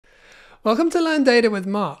Welcome to Learn Data with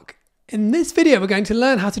Mark. In this video, we're going to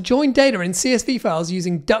learn how to join data in CSV files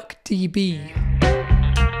using DuckDB.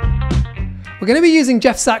 We're going to be using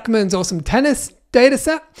Jeff Sackman's awesome tennis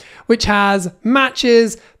dataset, which has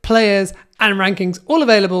matches, players, and rankings all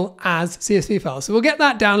available as CSV files. So we'll get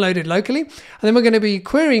that downloaded locally, and then we're going to be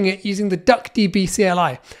querying it using the DuckDB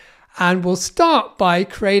CLI. And we'll start by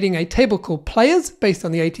creating a table called players based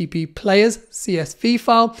on the ATP players CSV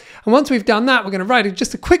file. And once we've done that, we're going to write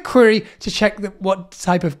just a quick query to check what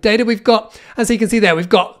type of data we've got. And so you can see there, we've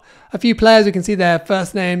got a few players. We can see their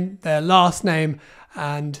first name, their last name,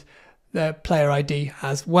 and their player ID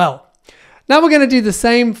as well. Now we're going to do the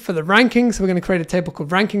same for the rankings. So we're going to create a table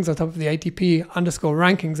called rankings on top of the ATP underscore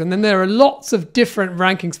rankings. And then there are lots of different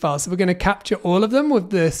rankings files. So we're going to capture all of them with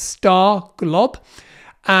the star glob.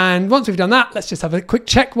 And once we've done that, let's just have a quick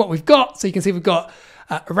check what we've got. So you can see we've got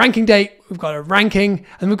a ranking date, we've got a ranking,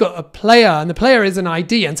 and we've got a player, and the player is an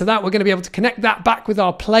ID. And so that we're going to be able to connect that back with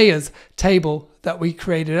our players table that we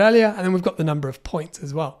created earlier. And then we've got the number of points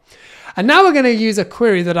as well. And now we're going to use a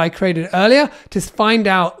query that I created earlier to find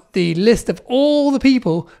out the list of all the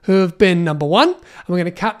people who have been number one. And we're going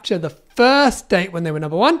to capture the first date when they were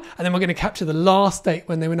number one, and then we're going to capture the last date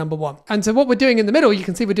when they were number one. And so what we're doing in the middle, you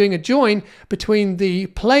can see we're doing a join between the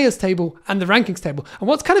players table and the rankings table. And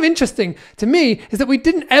what's kind of interesting to me is that we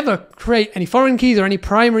didn't ever create any foreign keys or any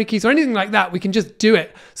primary keys or anything like that. We can just do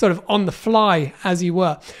it sort of on the fly as you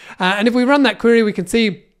were. And if we run that query, we can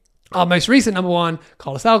see our most recent number one,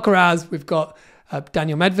 Carlos Alcaraz. We've got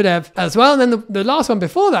Daniel Medvedev as well. And then the last one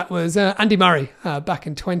before that was Andy Murray back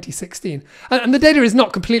in 2016. And the data is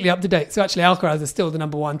not completely up to date. So actually Alcaraz is still the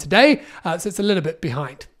number one today. So it's a little bit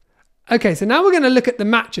behind. Okay, so now we're going to look at the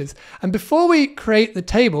matches. And before we create the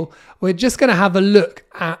table, we're just going to have a look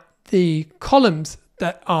at the columns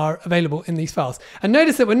that are available in these files. And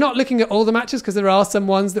notice that we're not looking at all the matches because there are some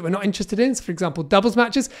ones that we're not interested in. So for example, doubles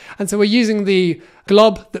matches. And so we're using the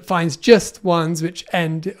glob that finds just ones which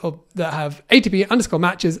end or that have ATP underscore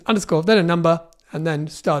matches underscore, then a number, and then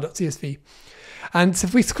star.csv. And so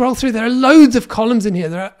if we scroll through, there are loads of columns in here.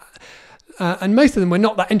 There are, and most of them we're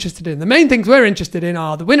not that interested in. The main things we're interested in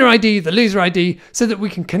are the winner ID, the loser ID, so that we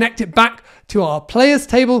can connect it back to our players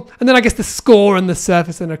table. And then I guess the score and the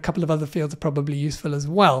surface and a couple of other fields are probably useful as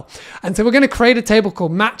well. And so we're going to create a table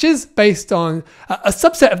called matches based on a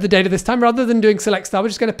subset of the data this time. Rather than doing select star, we're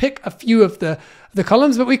just going to pick a few of the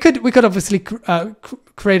columns, but we could obviously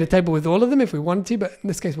create a table with all of them if we wanted to, but in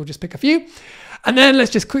this case we'll just pick a few. And then let's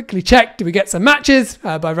just quickly check, do we get some matches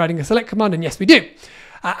by writing a select command? And yes, we do.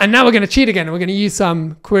 And now we're going to cheat again, and we're going to use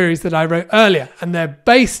some queries that I wrote earlier, and they're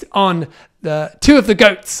based on the two of the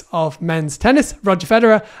GOATs of men's tennis, Roger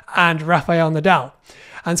Federer and Rafael Nadal.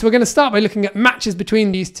 And so we're going to start by looking at matches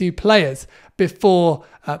between these two players before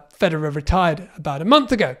Federer retired about a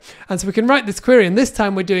month ago. And so we can write this query, and this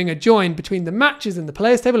time we're doing a join between the matches and the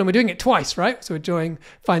players table, and we're doing it twice, right? So we're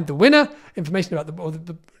find the winner, information about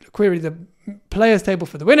the query the players table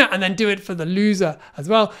for the winner, and then do it for the loser as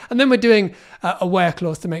well. And then we're doing a where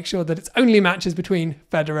clause to make sure that it's only matches between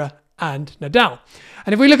Federer and Nadal.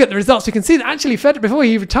 And if we look at the results, we can see that actually before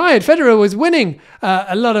he retired, Federer was winning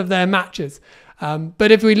a lot of their matches.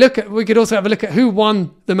 But if we could also have a look at who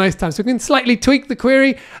won the most times. So we can slightly tweak the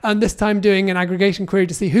query, and this time doing an aggregation query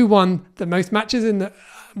to see who won the most matches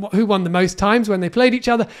who won the most times when they played each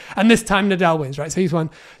other. And this time Nadal wins, right? So he's won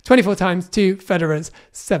 24 times to Federer's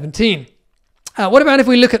 17. What about if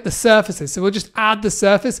we look at the surfaces? So we'll just add the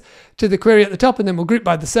surface to the query at the top, and then we'll group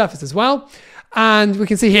by the surface as well. And we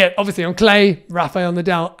can see here, obviously on clay, Rafael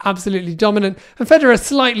Nadal absolutely dominant. And Federer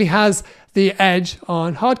slightly has the edge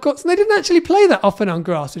on hard courts. And they didn't actually play that often on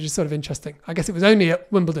grass, which is sort of interesting. I guess it was only at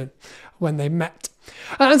Wimbledon when they met.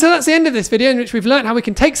 And so that's the end of this video, in which we've learned how we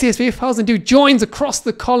can take CSV files and do joins across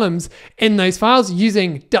the columns in those files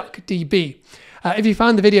using DuckDB. If you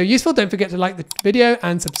found the video useful, don't forget to like the video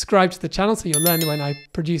and subscribe to the channel so you'll learn when I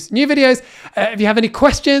produce new videos. If you have any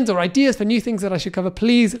questions or ideas for new things that I should cover,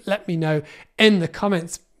 please let me know in the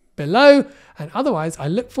comments below. And otherwise, I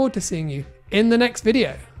look forward to seeing you in the next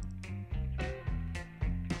video.